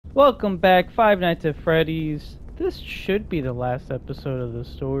Welcome back, Five Nights at Freddy's. This should be the last episode of the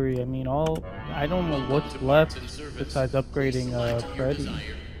story. I don't know Welcome what's to left Parts and Service. besides Please upgrading select your Freddy.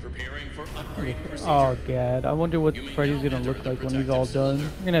 desire. Preparing for Okay, upgrade oh procedure. god, I wonder what You may Freddy's now gonna enter look the like when he's all protective cylinder.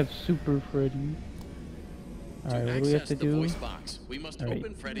 done. We're gonna have Super Freddy. To Alright, what do we have access to the do? voice box, we must Alright,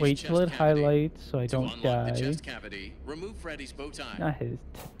 open Freddy's wait till chest it cavity. highlights so I To don't unlock the die. chest cavity, remove Freddy's bow tie. Not his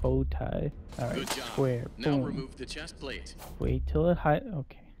bow tie. Alright, Good job. square. Now Boom. remove the chest plate. Wait till it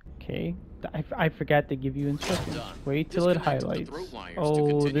Okay. Okay. I forgot to give you instructions. Well done. Wait till it Disconnect the highlights. throat wires to Oh,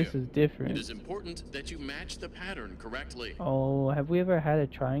 continue. this is It different. is important that you match the pattern correctly. Oh, have we ever had a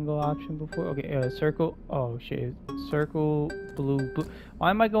triangle option before? Okay, circle. Oh shit. Circle, blue. Why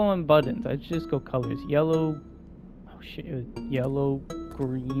am I going buttons? I just go colors. Yellow. Oh shit. It was yellow,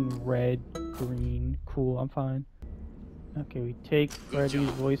 green, red, green. Cool. I'm fine. Okay, we take Freddy's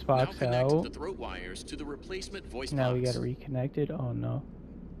voice box now connect out. the throat wires to the replacement voice Now box. we gotta reconnect it. Oh no.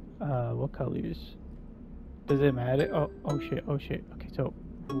 What colors? Does it matter? Oh shit. Oh shit. Okay, so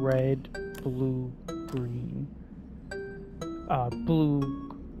red, blue, green.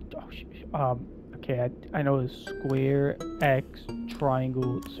 Blue. Oh shit. Okay, I know it's square, X,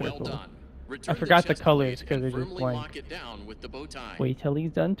 triangle, circle. Well done. I forgot the colors because they're just blank. Lock it down with the bow tie. Wait till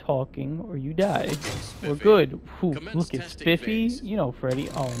he's done talking or you die. Spiffy. We're good. Whew, Commence look, it's testing spiffy. phase. You know, Freddy.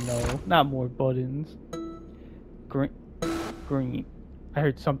 Oh no, not more buttons. Green. Green. I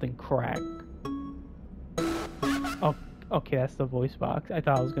heard something crack. Oh, okay, that's the voice box. I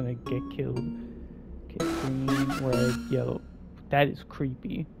thought I was gonna get killed. Okay, green, red, yellow. That is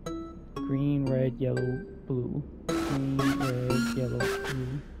creepy. Green, red, yellow, blue. Green, red, yellow,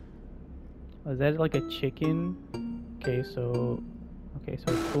 blue. Oh, is that like a chicken? Okay, so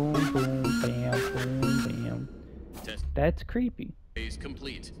boom, boom, bam, boom, bam. That's creepy. Phase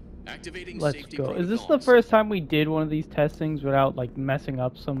complete. Activating Let's safety go. protocols. Is this the first time we did one of these testings without like messing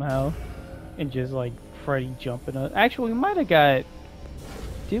up somehow? And just like Freddy jumping up? Actually, we might have got...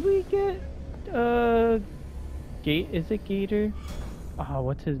 Did we get... Is it Gator?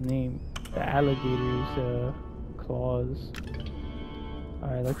 What's his name? The alligator's claws.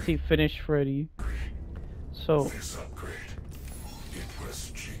 Alright, let's see. Finish Freddy. So... This upgrade, it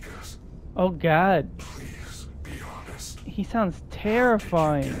was Chica's. Oh god. Please be honest. He sounds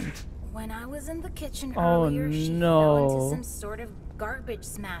terrifying. When I was in the kitchen Oh, earlier, she no. fell into some sort of garbage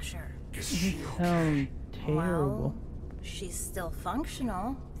smasher. Is He she okay? sounds terrible. Well, she's still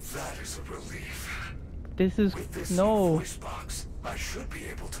functional. That is a relief. This is... With this No. voice box, I should be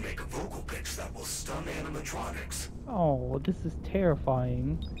able to make a vocal pitch that will stun animatronics. Oh, this is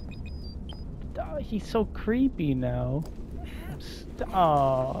terrifying. He's so creepy now.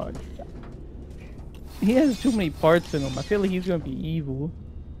 Oh, he has too many parts in him. I feel like he's gonna be evil.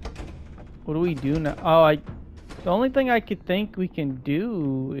 What do we do now? The only thing I could think we can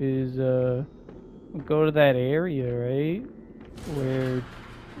do is go to that area, right? Where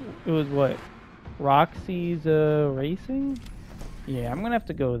it was what? Roxy's racing? Yeah, I'm gonna have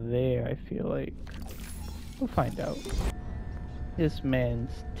to go there, I feel like. We'll find out. This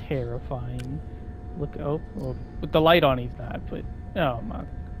man's terrifying. Look, well, with the light on he's not, but oh my,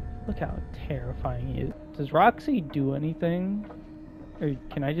 look how terrifying he is. Does Roxy do anything? Or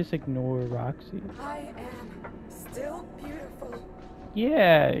can I just ignore Roxy? I am still beautiful.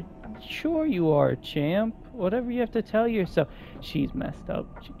 Yeah, sure you are, champ. Whatever you have to tell yourself. She's messed up.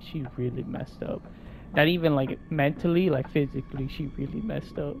 She's really messed up. Not even like mentally, like physically, she really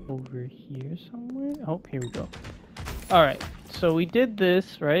messed up. Over here somewhere? Oh, here we go. Alright, so we did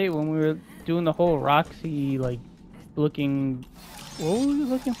this, right? When we were doing the whole Roxy, like, looking... What were we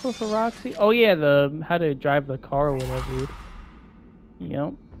looking for Roxy? Oh yeah, how to drive the car or whatever.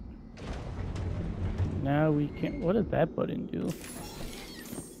 Yep. Now we can... What does that button do?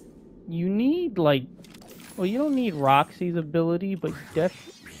 You need, like... Well, you don't need Roxy's ability, but Be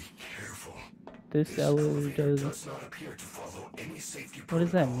careful. this elevator does... Does not appear to follow any safety What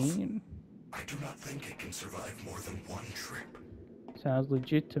does that protocols. mean? I do not think it can survive more than one trip. Sounds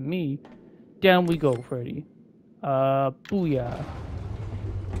legit to me. Down we go, Freddy. Booyah.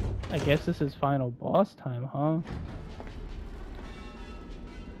 I guess this is final boss time, huh?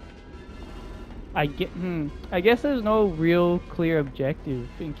 I guess there's no real clear objective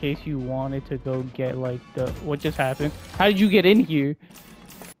in case you wanted to go get like what just happened. How did you get in here?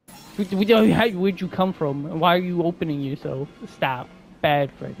 Where'd you come from? And why are you opening yourself? Stop.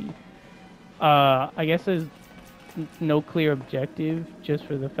 Bad Freddy. I guess there's no clear objective just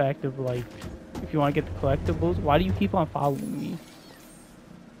for the fact of like if you want to get the collectibles. Why do you keep on following me?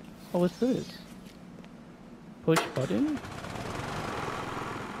 Oh, what's this? Push button?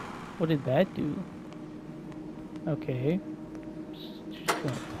 What did that do? Okay.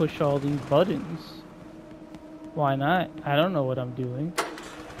 Gonna push all these buttons. Why not? I don't know what I'm doing.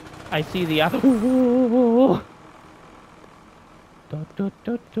 I see the other.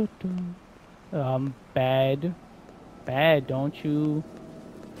 Bad. Bad, don't you?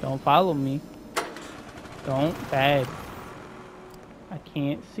 Don't follow me. Don't. Bad. I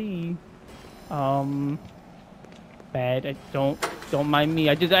can't see. Bad. Don't mind me.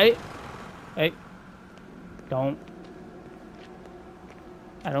 Hey. Don't.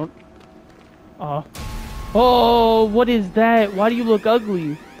 I don't. Oh. Oh, what is that? Why do you look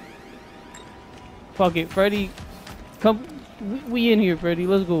ugly? Fuck it, Freddy. Come. We in here, Freddy.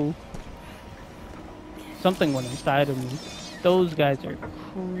 Let's go. Something went inside of me. Those guys are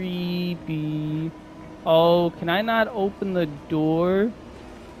creepy. Oh, can I not open the door?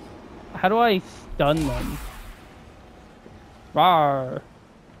 How do I stun them? Rawr.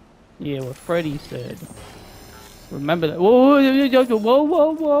 Yeah, what Freddy said. Remember that. Whoa, whoa, whoa,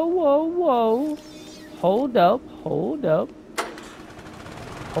 whoa, whoa, whoa. Hold up, hold up.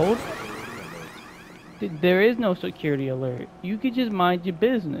 Hold. There is no security alert. You could just mind your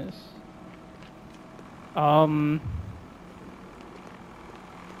business. Don't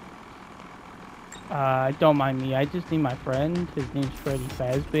mind me. I just need my friend. His name's Freddy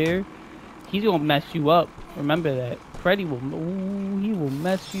Fazbear. He's gonna mess you up. Remember that. Freddy will. Ooh, he will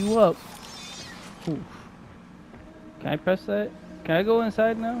mess you up. Oof. Can I press that? Can I go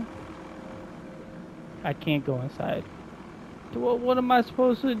inside now? I can't go inside. What am I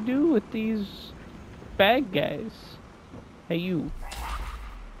supposed to do with these bad guys? Hey, you.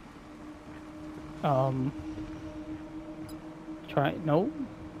 Try. Nope.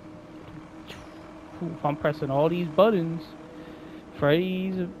 Oof, I'm pressing all these buttons.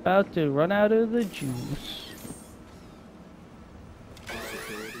 Freddy's about to run out of the juice.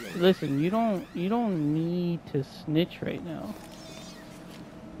 Listen, you don't need to snitch right now.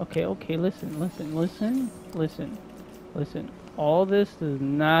 Okay, listen. All this does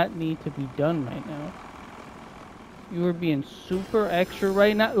not need to be done right now. You are being super extra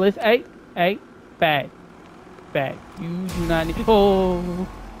right now. Listen, hey, bad. You do not need. Oh,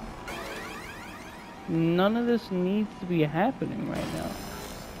 none of this needs to be happening right now.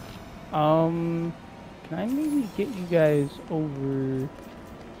 Can I maybe get you guys over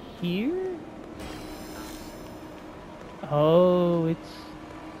here? Oh,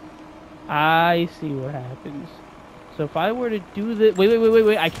 I see what happens. So if I were to do this,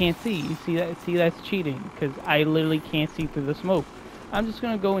 wait, I can't see. You see that? See, that's cheating because I literally can't see through the smoke. I'm just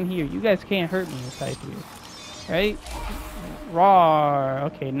gonna go in here. You guys can't hurt me inside here, right? Rawr.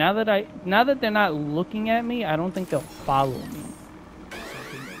 Okay, now that they're not looking at me, I don't think they'll follow me.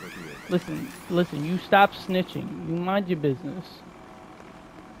 Listen, you stop snitching. You mind your business.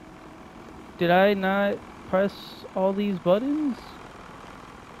 Did I not press all these buttons?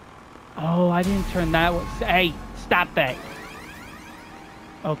 Oh, I didn't turn that one. Hey, stop that.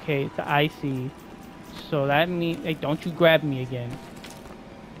 Okay, it's icy. So that means, hey, don't you grab me again.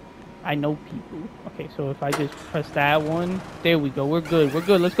 I know people. Okay, so if I just press that one, there we go. We're good.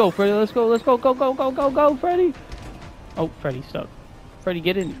 Let's go, Freddy. Let's go. Go, Freddy. Oh, Freddy stuck. Freddy,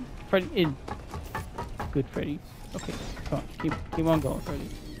 get in. Freddy, in. Good, Freddy. Okay, come on. Keep on going, Freddy.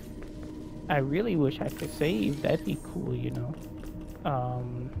 I really wish I could save. That'd be cool, you know.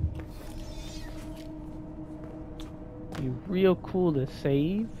 Be real cool to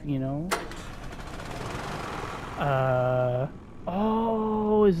save, you know.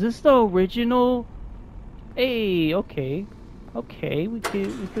 Oh, is this the original? Hey, okay, we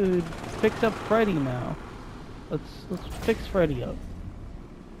could fix up Freddy now. Let's fix Freddy up.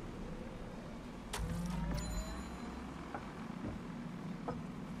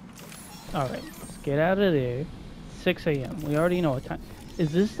 All right, let's get out of there. 6 a.m. We already know what time.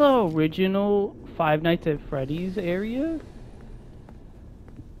 Is this the original Five Nights at Freddy's area?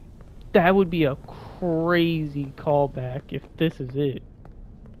 That would be a crazy callback if this is it.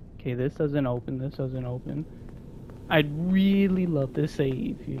 Okay, this doesn't open. I'd really love to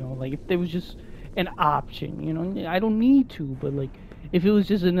save, you know, like if there was just an option, you know. I don't need to, but like if it was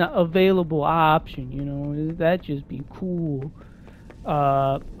just an available option, you know, that'd just be cool.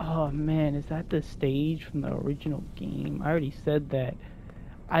 Oh man, is that the stage from the original game? I already said that.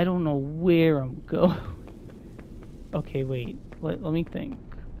 I don't know where I'm going. Okay, wait. Let me think.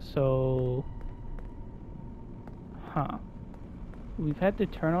 So, we've had to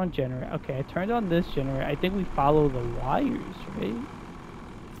turn on generator. Okay, I turned on this generator. I think we follow the wires, right?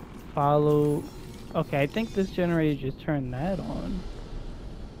 Okay, I think this generator just turned that on.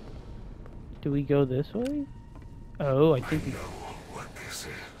 Do we go this way? Oh, I think we... What this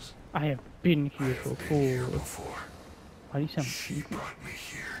is. I have been here before. Why do you sound She creepy? brought me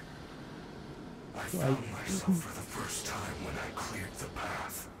here. I found myself for the first time when I cleared the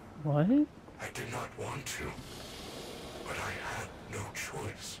path. What? I did not want to, but I had no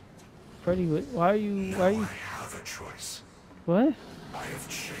choice. Freddy, why are you, Now I have a choice. what? I have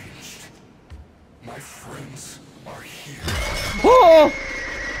changed. My friends are here. Oh!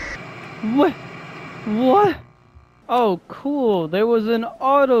 What? What? Oh, cool. There was an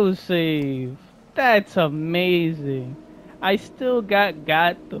autosave. That's amazing. I still got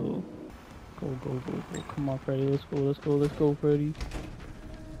though. Go, go, go, go. Come on, Freddy. Let's go, let's go, let's go, Freddy.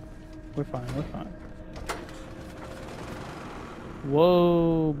 We're fine, we're fine.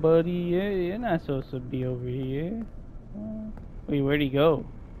 Whoa, buddy. You're not supposed to be over here. Wait, where'd he go?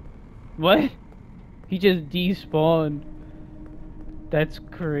 What? He just despawned. That's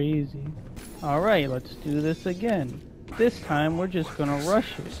crazy. Alright, let's do this again. This time we're just gonna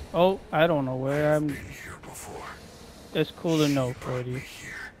rush it. Oh, I don't know where I'm. Been here before. That's cool to know, Freddy. Here.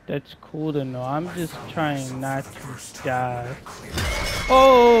 That's cool to know. I'm just trying not to die. Clear.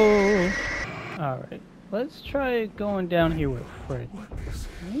 Oh! Alright, let's try going down here with Freddy.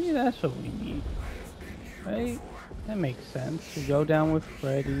 Maybe that's what we need. Right? That makes sense. We go down with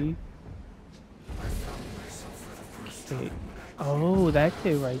Freddy. Okay. Oh, that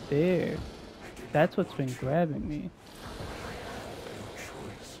kid right there. That's what's been grabbing me.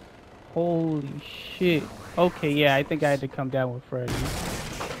 Holy shit. Okay, yeah, I think I had to come down with Freddy.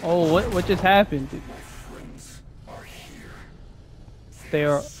 Oh, what just happened? They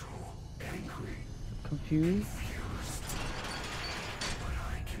are confused.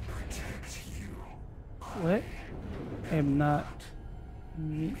 What? I am not.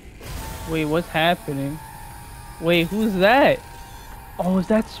 Wait, what's happening? Wait, who's that? Oh, is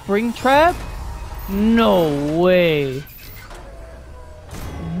that Springtrap? No way.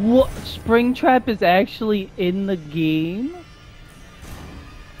 What? Springtrap is actually in the game?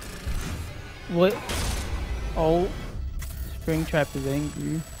 What? Oh, Springtrap is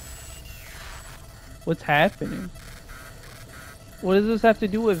angry. What's happening? What does this have to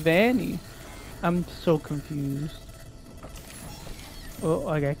do with Vanny? I'm so confused. Oh,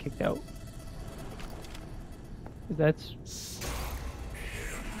 I got kicked out. That's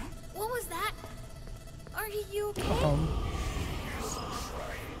What was that? Are you okay?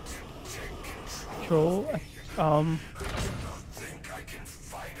 Troll. Think I can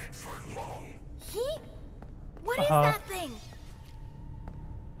fight it for long. He? What is that thing?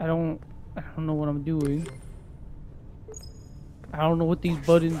 I don't know what I'm doing. I don't know what these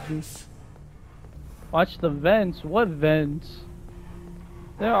buttons do. Watch the vents. What vents?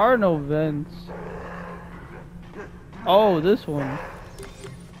 There are no vents. Oh, this one.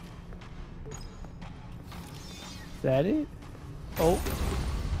 Is that it? Oh.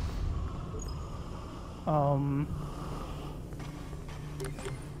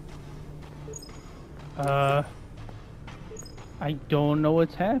 I don't know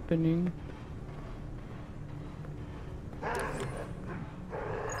what's happening.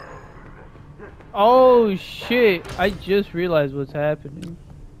 Oh shit, I just realized what's happening.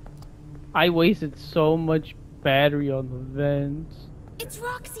 I wasted so much battery on the vents. It's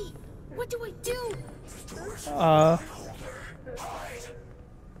Roxy. What do I do?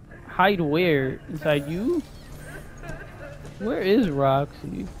 Hide where? Inside you? Where is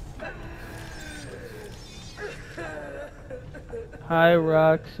Roxy? Hi,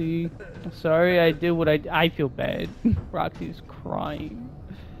 Roxy. Sorry I did what I feel bad. Roxy's crying.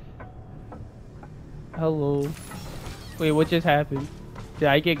 Hello. Wait, what just happened? Did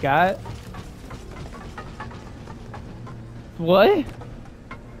I get got? What?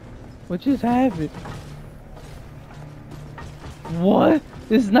 What just happened? What?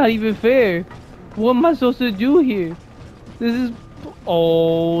 This is not even fair. What am I supposed to do here? This is...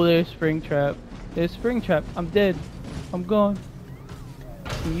 Oh, there's Springtrap. There's Springtrap. I'm dead. I'm gone.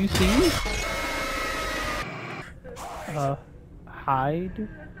 Can you see? Hide?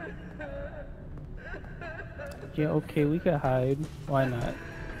 Yeah, okay, we can hide. Why not?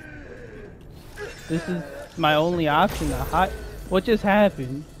 This is my only option to hide. What just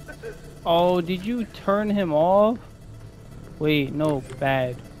happened? Oh, did you turn him off? Wait, no,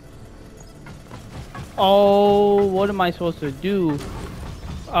 bad. Oh, what am I supposed to do?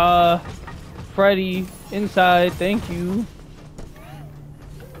 Freddy, inside, thank you.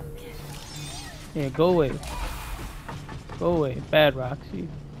 Yeah, go away. Go away, bad Roxy.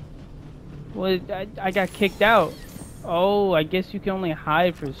 Well, I got kicked out. Oh, I guess you can only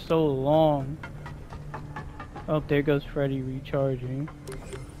hide for so long. Oh, there goes Freddy recharging.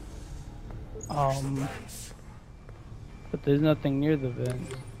 But there's nothing near the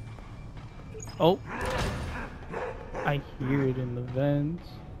vents. Oh. I hear it in the vents.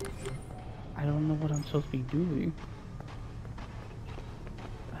 I don't know what I'm supposed to be doing.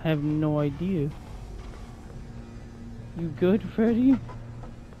 I have no idea. You good, Freddy?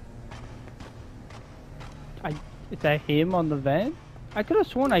 Is that him on the vent? I could have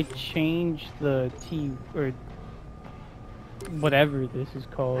sworn I changed the T or whatever this is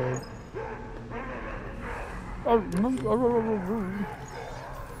called.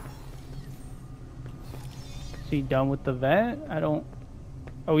 Is he done with the vent? I don't.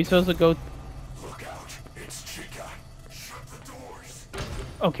 Are we supposed to go? Look out. It's Chica. Shut the doors.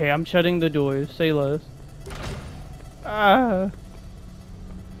 Okay, I'm shutting the doors. Say less. Ah.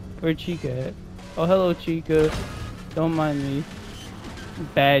 Where'd Chica at? Oh, hello, Chica. Don't mind me.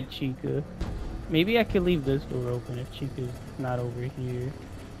 Bad Chica. Maybe I could leave this door open if Chica's not over here.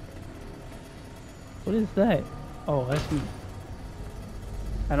 What is that? Oh, that's me.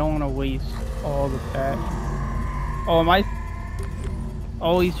 I don't want to waste all the fat. Oh, am I?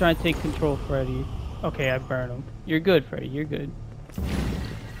 Oh, he's trying to take control, Freddy. Okay, I burned him. You're good, Freddy. You're good.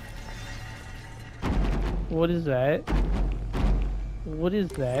 What is that? What is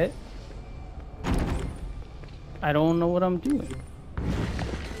that? I don't know what I'm doing.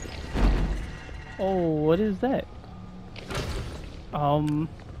 Oh, what is that? I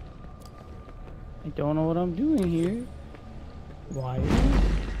don't know what I'm doing here. Why?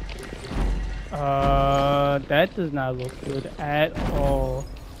 That does not look good at all.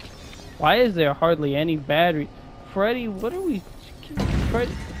 Why is there hardly any battery? Freddy, what are we?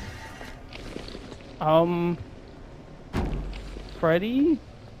 Freddy? Freddy?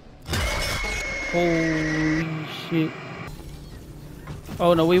 Holy shit.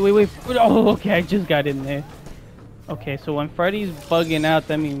 Oh no, wait. Oh, okay, I just got in there. Okay, so when Freddy's bugging out,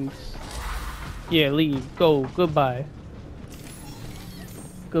 that means... Yeah, leave. Go. Goodbye.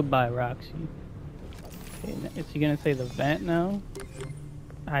 Goodbye, Roxy. Okay, is he gonna say the vent now?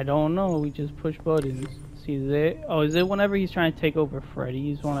 I don't know, we just push buttons. See there? Oh, is it whenever he's trying to take over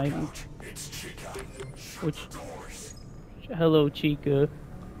Freddy's when I... Which... Hello, Chica.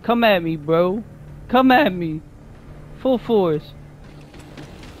 Come at me, bro. Come at me. Full force.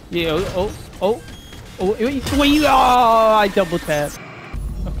 Yeah, oh, wait, oh, I double tap.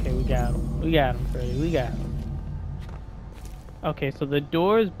 Okay, we got him, Freddy, we got him. Okay, so the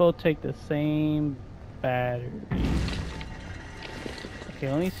doors both take the same battery. Okay,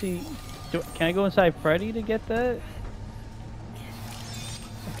 let me see. Can I go inside Freddy to get that?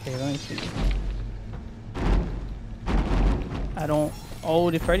 Okay, let me see. I don't... Oh,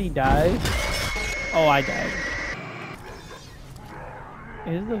 did Freddy die? Oh, I died.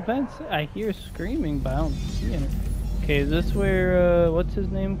 Is the vents? I hear screaming, but I don't see it. Okay, is this where, what's his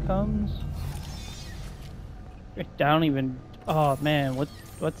name comes? I don't even... Oh, man,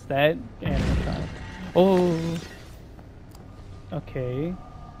 what's that? Animatronic. Oh! Okay.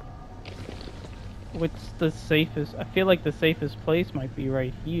 What's the safest? I feel like the safest place might be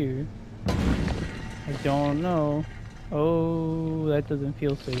right here. I don't know. Oh, that doesn't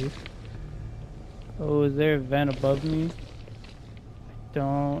feel safe. Oh, is there a vent above me? I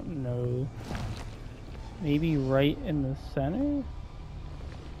don't know. Maybe right in the center?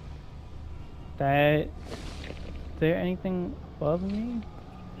 That... Is there anything above me?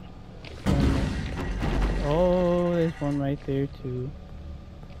 Oh, there's one right there too.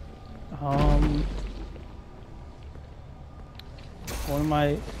 What am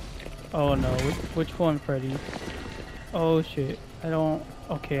I... Oh no, which one, Freddy? Oh shit, I don't...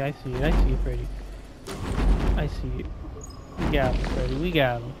 Okay, I see it, Freddy. I see it. We got him, Freddy, we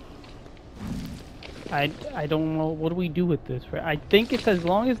got him. I don't know, what do we do with this? I think it's as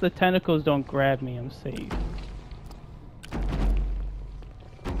long as the tentacles don't grab me, I'm safe.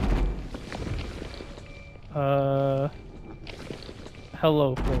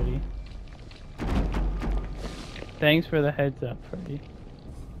 Hello, Freddy. Thanks for the heads up, Freddy.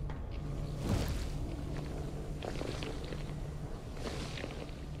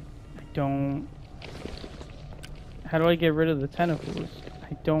 I don't... How do I get rid of the tentacles?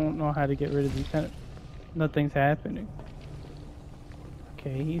 I don't know how to get rid of these tentacles. Nothing's happening.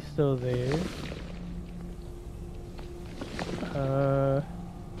 Okay, he's still there.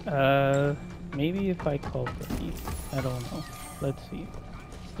 Maybe if I call Freddy. I don't know. Let's see.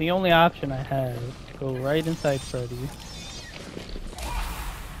 It's the only option I have. Go right inside Freddy.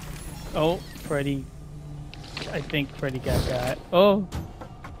 Oh, Freddy. I think Freddy got. Oh!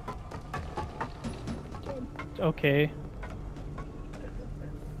 Okay.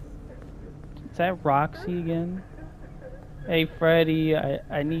 Is that Roxy again? Hey Freddy,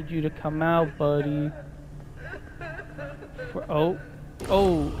 I need you to come out, buddy. Oh,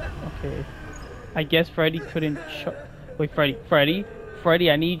 okay. I guess Freddy couldn't Wait,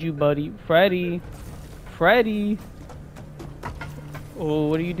 Freddy, I need you, buddy. Freddy. Oh,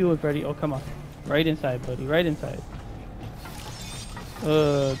 what are you doing, Freddy? Oh, come on. Right inside, buddy. Right inside.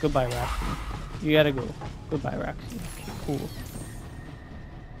 Goodbye, Roxy. You gotta go. Goodbye, Roxy. Okay, cool.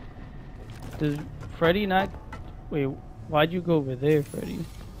 Does Freddy not... Wait, why'd you go over there, Freddy?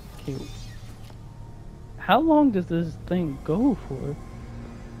 Okay. How long does this thing go for?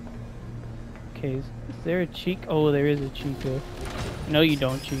 Okay, is there a Chica? Oh, there is a Chica. No, you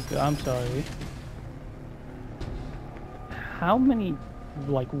don't, Chica. I'm sorry. How many,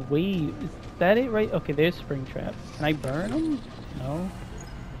 like, waves? Is that it, right? Okay, there's Springtrap. Can I burn them? No.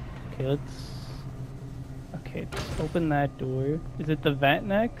 Okay, let's open that door. Is it the vent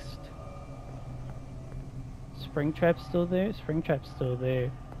next? Springtrap's still there? Springtrap's still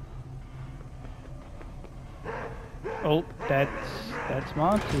there. Oh, that's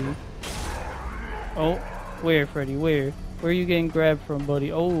Monty. Oh, where, Freddy? Where? Where are you getting grabbed from,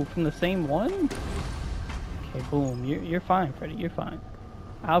 buddy? Oh, from the same one? Okay, boom. You're fine, Freddy. You're fine.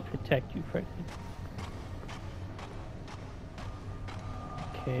 I'll protect you, Freddy.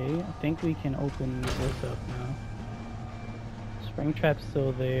 Okay, I think we can open this up now. Springtrap's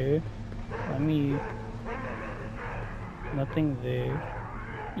still there. Nothing there.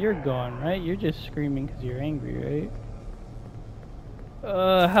 You're gone, right? You're just screaming because you're angry,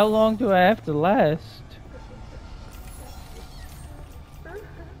 right? How long do I have to last?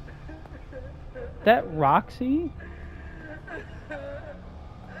 That Roxy?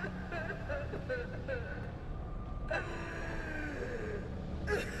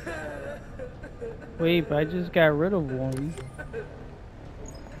 Wait, but I just got rid of one.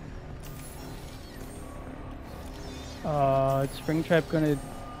 Is Springtrap gonna...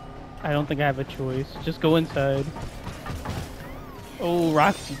 I don't think I have a choice. Just go inside. Oh,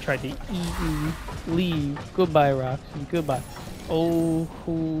 Roxy tried to eat me. Leave. Goodbye, Roxy. Goodbye. Oh,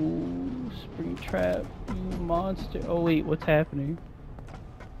 Springtrap, you monster. Oh, wait, what's happening?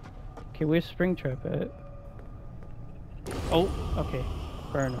 Okay, where's Springtrap at? Oh, okay.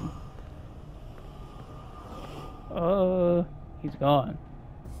 Burn him. He's gone.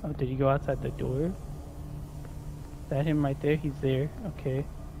 Oh, did he go outside the door? Is that him right there? He's there. Okay.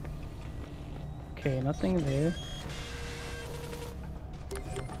 Okay, nothing there.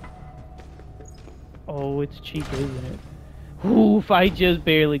 Oh, it's Chica, isn't it? Oof, I just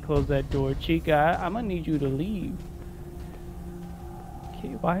barely closed that door. Chica, I'm gonna need you to leave.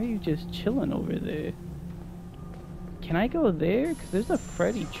 Okay, why are you just chilling over there? Can I go there? Because there's a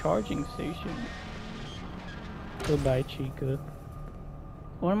Freddy charging station. Goodbye, Chica.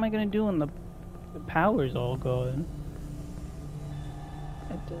 What am I gonna do when the power's all gone?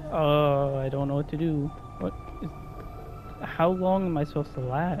 I don't know what to do. How long am I supposed to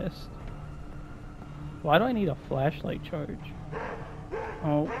last? Why do I need a flashlight charge?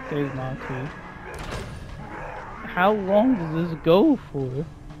 Oh, there's Monty. How long does this go for?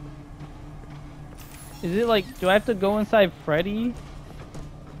 Is it like, do I have to go inside Freddy?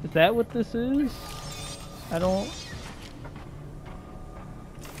 Is that what this is? I don't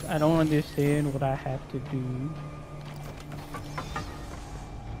understand what I have to do.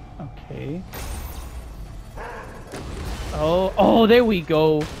 Okay. Oh, there we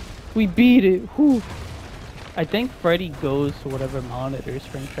go. We beat it. Whew. I think Freddy goes to whatever monitor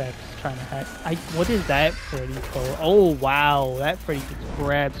Springtrap's trying to hack. What is that Freddy called? Oh, wow. That Freddy just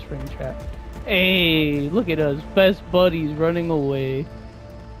grabs Springtrap. Hey, look at us. Best buddies running away.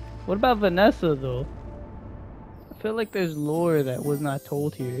 What about Vanessa, though? I feel like there's lore that was not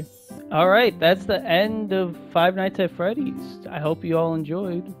told here. Alright, that's the end of Five Nights at Freddy's. I hope you all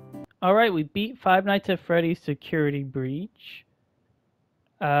enjoyed. Alright, we beat Five Nights at Freddy's security breach.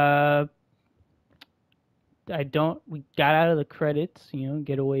 We got out of the credits,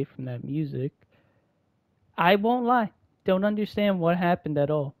 get away from that music. I won't lie, don't understand what happened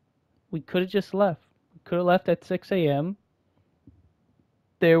at all. We could have just left. We could have left at 6 a.m.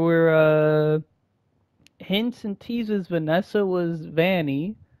 There were, hints and teases Vanessa was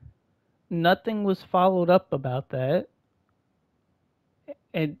Vanny. Nothing was followed up about that.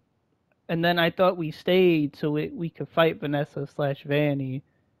 And then I thought we stayed so we could fight Vanessa / Vanny.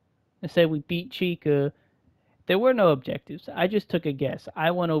 Instead, we beat Chica. There were no objectives. I just took a guess.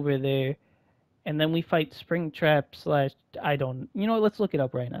 I went over there, and then we fight Springtrap / I don't... You know what? Let's look it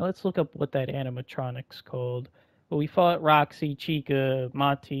up right now. Let's look up what that animatronic's called. But we fought Roxy, Chica,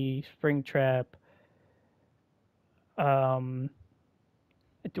 Monty, Springtrap.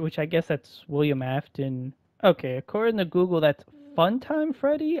 Which I guess that's William Afton. Okay, according to Google, that's Funtime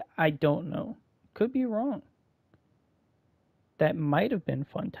Freddy? I don't know. Could be wrong. That might have been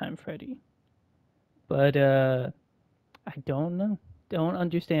Funtime Freddy. But, I don't know. Don't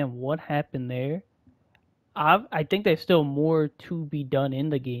understand what happened there. I think there's still more to be done in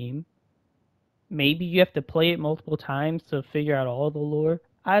the game. Maybe you have to play it multiple times to figure out all the lore.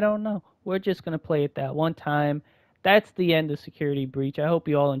 I don't know. We're just going to play it that one time. That's the end of Security Breach. I hope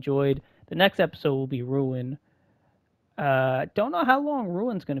you all enjoyed. The next episode will be Ruin. Don't know how long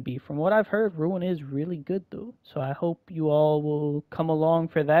Ruin's going to be. From what I've heard, Ruin is really good, though. So I hope you all will come along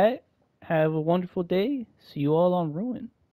for that. Have a wonderful day. See you all on Ruin.